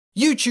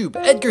YouTube,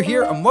 Edgar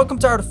here, and welcome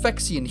to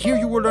Artifexian. Here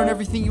you will learn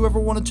everything you ever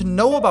wanted to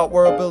know about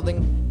world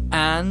building,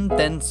 and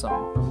then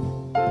some.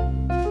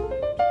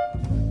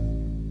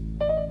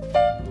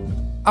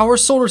 Our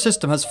solar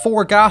system has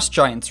 4 gas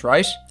giants,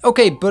 right?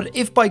 Okay, but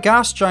if by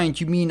gas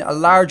giant you mean a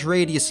large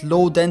radius,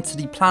 low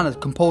density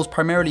planet composed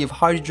primarily of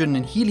hydrogen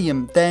and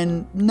helium,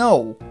 then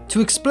no.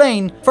 To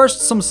explain,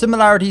 first some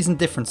similarities and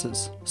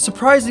differences.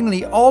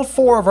 Surprisingly, all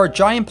 4 of our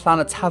giant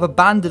planets have a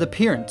banded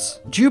appearance.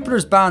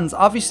 Jupiter's bands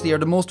obviously are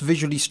the most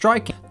visually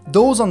striking.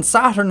 Those on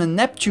Saturn and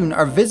Neptune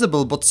are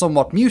visible but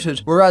somewhat muted,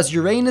 whereas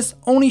Uranus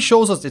only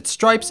shows us its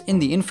stripes in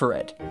the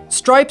infrared.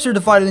 Stripes are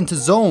divided into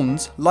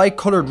zones,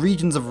 light-coloured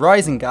regions of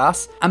rising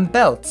gas, and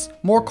belts,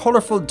 more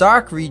colourful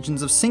dark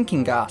regions of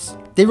sinking gas.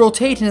 They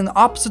rotate in an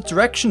opposite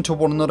direction to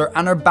one another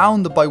and are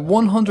bounded by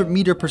 100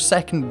 meter per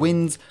second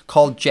winds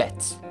called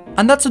jets.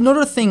 And that's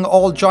another thing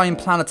all giant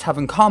planets have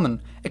in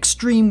common: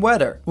 extreme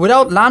weather.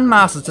 Without land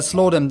masses to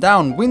slow them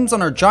down, winds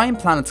on our giant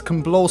planets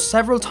can blow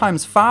several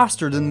times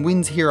faster than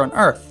winds here on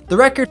Earth. The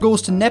record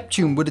goes to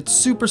Neptune with its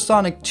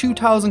supersonic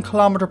 2,000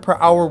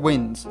 km/h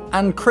winds.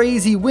 And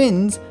crazy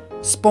winds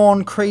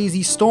spawn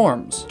crazy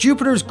storms.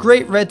 Jupiter's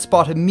Great Red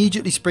Spot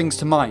immediately springs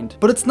to mind,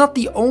 but it's not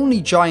the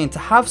only giant to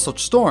have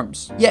such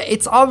storms. Yeah,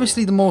 it's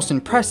obviously the most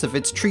impressive.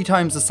 It's 3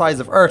 times the size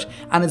of Earth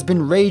and has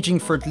been raging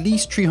for at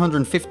least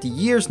 350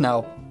 years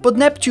now. But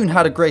Neptune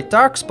had a great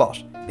dark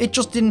spot. It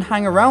just didn't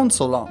hang around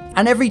so long.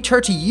 And every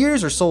 30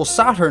 years or so,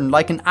 Saturn,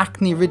 like an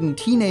acne-ridden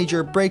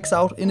teenager, breaks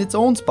out in its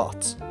own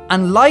spots.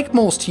 And like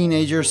most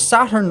teenagers,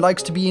 Saturn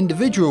likes to be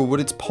individual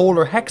with its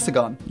polar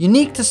hexagon.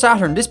 Unique to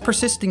Saturn, this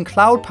persisting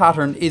cloud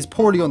pattern is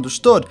poorly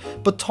understood,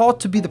 but thought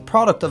to be the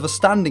product of a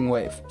standing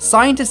wave.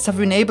 Scientists have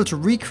been able to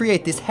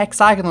recreate this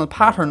hexagonal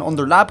pattern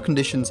under lab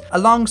conditions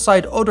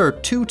alongside other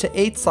 2 to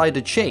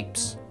 8-sided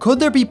shapes. Could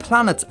there be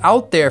planets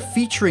out there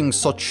featuring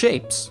such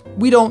shapes?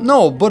 We don't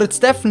know, but it's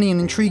definitely an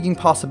intriguing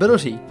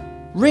possibility.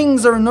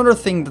 Rings are another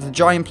thing that the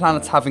giant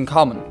planets have in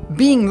common.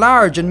 Being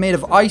large and made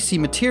of icy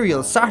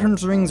material,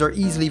 Saturn's rings are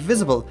easily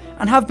visible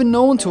and have been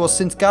known to us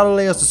since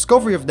Galileo's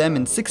discovery of them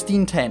in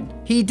 1610.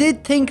 He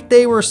did think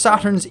they were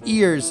Saturn's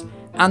ears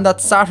and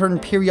that Saturn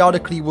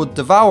periodically would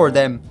devour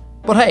them,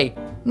 but hey,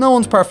 no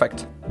one's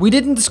perfect. We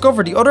didn't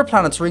discover the other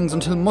planets' rings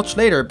until much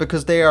later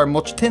because they are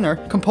much thinner,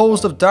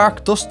 composed of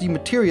dark dusty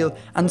material,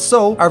 and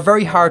so are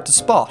very hard to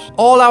spot.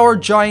 All our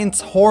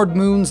giants hoard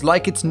moons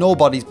like it's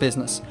nobody's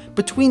business.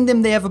 Between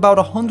them they have about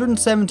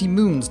 170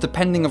 moons,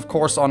 depending of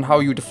course on how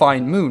you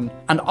define moon.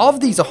 And of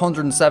these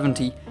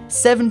 170,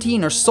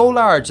 17 are so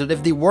large that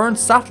if they weren't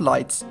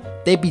satellites,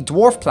 they'd be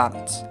dwarf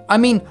planets. I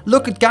mean,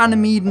 look at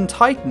Ganymede and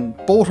Titan,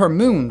 both are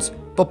moons,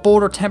 but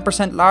both are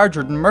 10%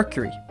 larger than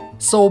Mercury.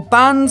 So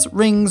bands,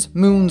 rings,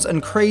 moons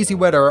and crazy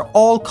weather are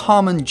all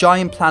common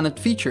giant planet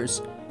features.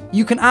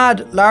 You can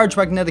add large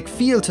magnetic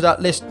field to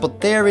that list,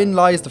 but therein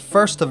lies the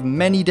first of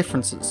many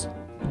differences.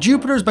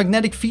 Jupiter's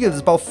magnetic field is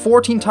about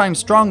 14 times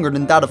stronger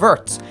than that of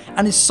Earth's,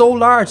 and is so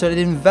large that it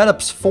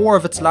envelops 4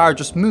 of its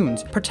largest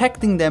moons,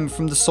 protecting them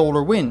from the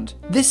solar wind.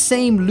 This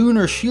same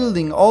lunar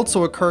shielding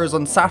also occurs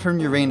on Saturn,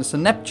 Uranus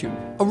and Neptune.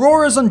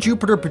 Auroras on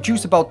Jupiter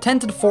produce about 10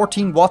 to the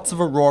 14 watts of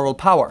auroral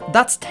power.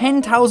 That's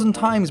 10,000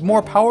 times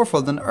more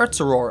powerful than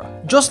Earth's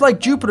aurora. Just like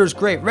Jupiter's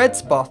Great Red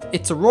Spot,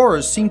 its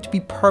auroras seem to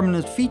be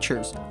permanent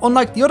features,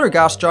 unlike the other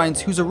gas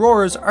giants whose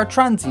auroras are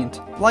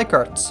transient, like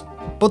Earth's.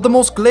 But the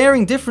most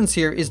glaring difference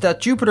here is that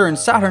Jupiter and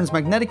Saturn's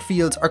magnetic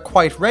fields are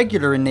quite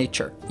regular in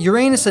nature.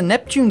 Uranus and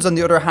Neptune's, on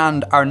the other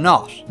hand, are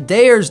not.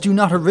 Theirs do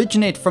not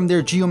originate from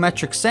their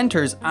geometric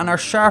centres and are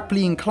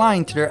sharply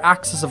inclined to their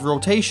axis of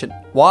rotation.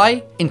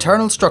 Why?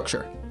 Internal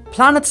structure.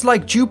 Planets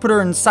like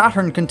Jupiter and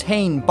Saturn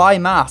contain, by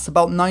mass,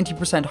 about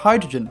 90%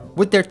 hydrogen,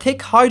 with their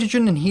thick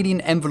hydrogen and helium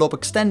envelope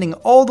extending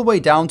all the way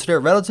down to their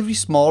relatively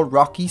small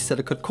rocky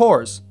silicate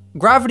cores.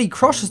 Gravity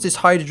crushes this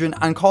hydrogen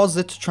and causes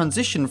it to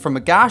transition from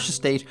a gaseous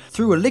state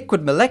through a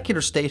liquid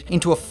molecular state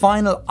into a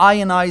final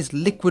ionized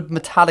liquid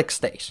metallic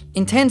state.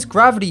 Intense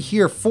gravity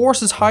here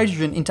forces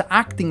hydrogen into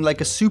acting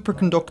like a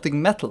superconducting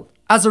metal.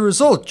 As a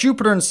result,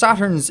 Jupiter and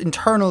Saturn's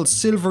internal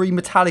silvery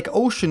metallic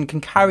ocean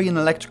can carry an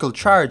electrical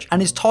charge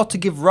and is thought to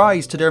give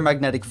rise to their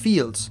magnetic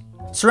fields.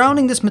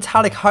 Surrounding this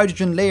metallic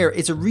hydrogen layer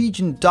is a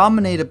region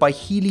dominated by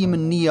helium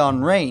and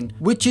neon rain,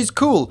 which is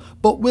cool,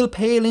 but will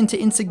pale into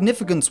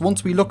insignificance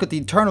once we look at the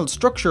internal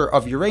structure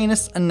of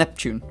Uranus and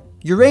Neptune.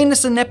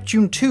 Uranus and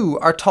Neptune too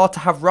are thought to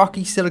have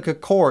rocky silica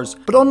cores,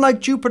 but unlike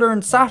Jupiter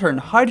and Saturn,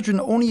 hydrogen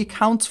only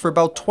accounts for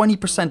about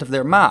 20% of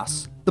their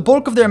mass. The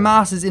bulk of their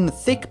mass is in a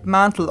thick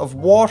mantle of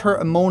water,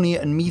 ammonia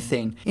and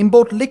methane, in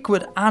both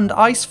liquid and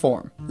ice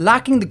form.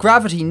 Lacking the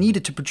gravity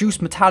needed to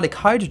produce metallic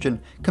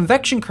hydrogen,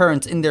 convection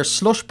currents in their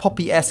slush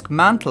puppy-esque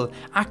mantle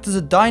act as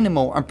a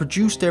dynamo and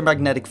produce their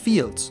magnetic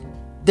fields.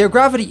 Their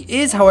gravity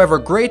is, however,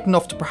 great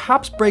enough to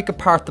perhaps break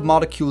apart the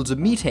molecules of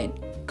methane,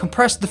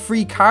 compress the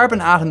free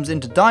carbon atoms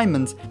into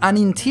diamonds, and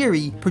in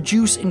theory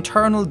produce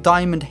internal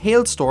diamond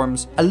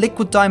hailstorms, a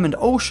liquid diamond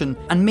ocean,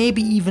 and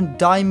maybe even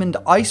diamond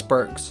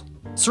icebergs.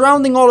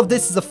 Surrounding all of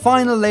this is a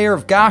final layer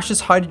of gaseous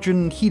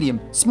hydrogen and helium.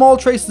 Small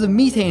traces of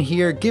methane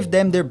here give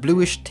them their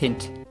bluish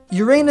tint.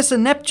 Uranus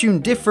and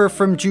Neptune differ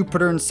from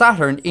Jupiter and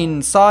Saturn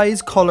in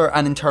size, colour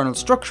and internal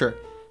structure.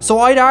 So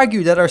I'd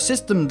argue that our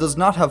system does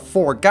not have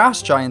 4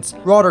 gas giants,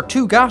 rather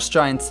 2 gas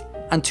giants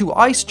and 2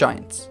 ice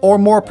giants. Or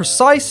more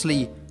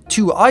precisely,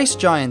 2 ice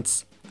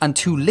giants and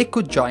 2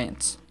 liquid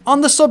giants. On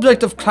the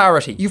subject of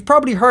clarity, you've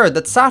probably heard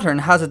that Saturn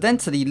has a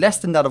density less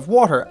than that of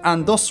water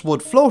and thus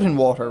would float in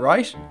water,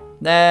 right?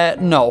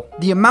 No.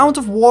 The amount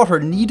of water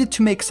needed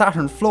to make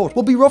Saturn float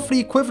will be roughly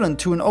equivalent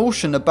to an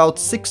ocean about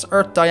 6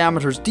 Earth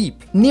diameters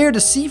deep. Near the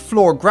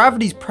seafloor,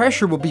 gravity's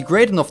pressure would be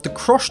great enough to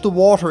crush the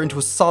water into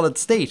a solid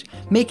state,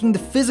 making the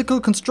physical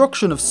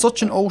construction of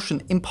such an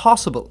ocean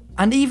impossible.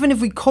 And even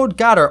if we could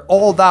gather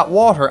all that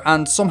water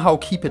and somehow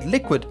keep it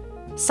liquid,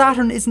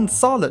 Saturn isn't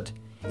solid.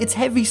 Its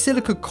heavy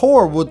silica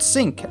core would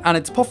sink and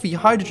its puffy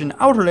hydrogen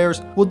outer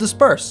layers would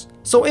disperse.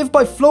 So if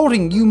by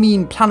floating you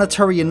mean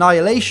planetary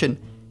annihilation,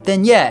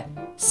 then yeah,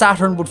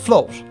 Saturn would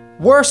float.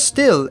 Worse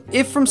still,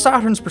 if from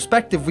Saturn's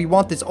perspective we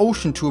want this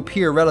ocean to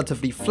appear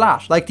relatively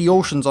flat, like the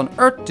oceans on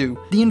Earth do,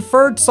 the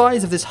inferred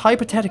size of this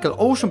hypothetical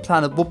ocean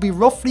planet would be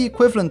roughly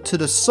equivalent to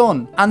the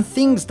Sun, and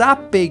things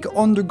that big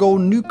undergo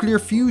nuclear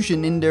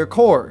fusion in their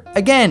core.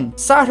 Again,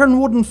 Saturn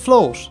wouldn't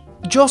float,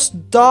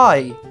 just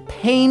die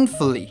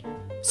painfully.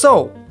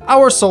 So,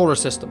 our solar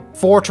system: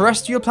 4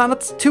 terrestrial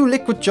planets, 2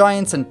 liquid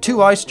giants and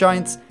 2 ice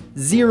giants,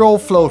 0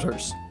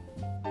 floaters.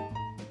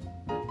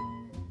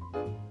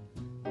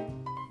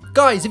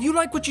 Guys, if you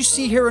like what you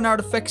see here in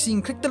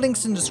Artifexian, click the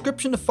links in the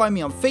description to find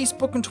me on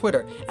Facebook and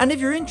Twitter. And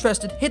if you're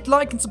interested, hit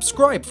like and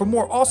subscribe for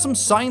more awesome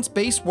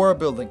science-based world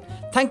building.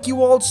 Thank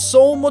you all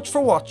so much for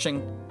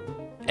watching.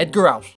 Edgar out.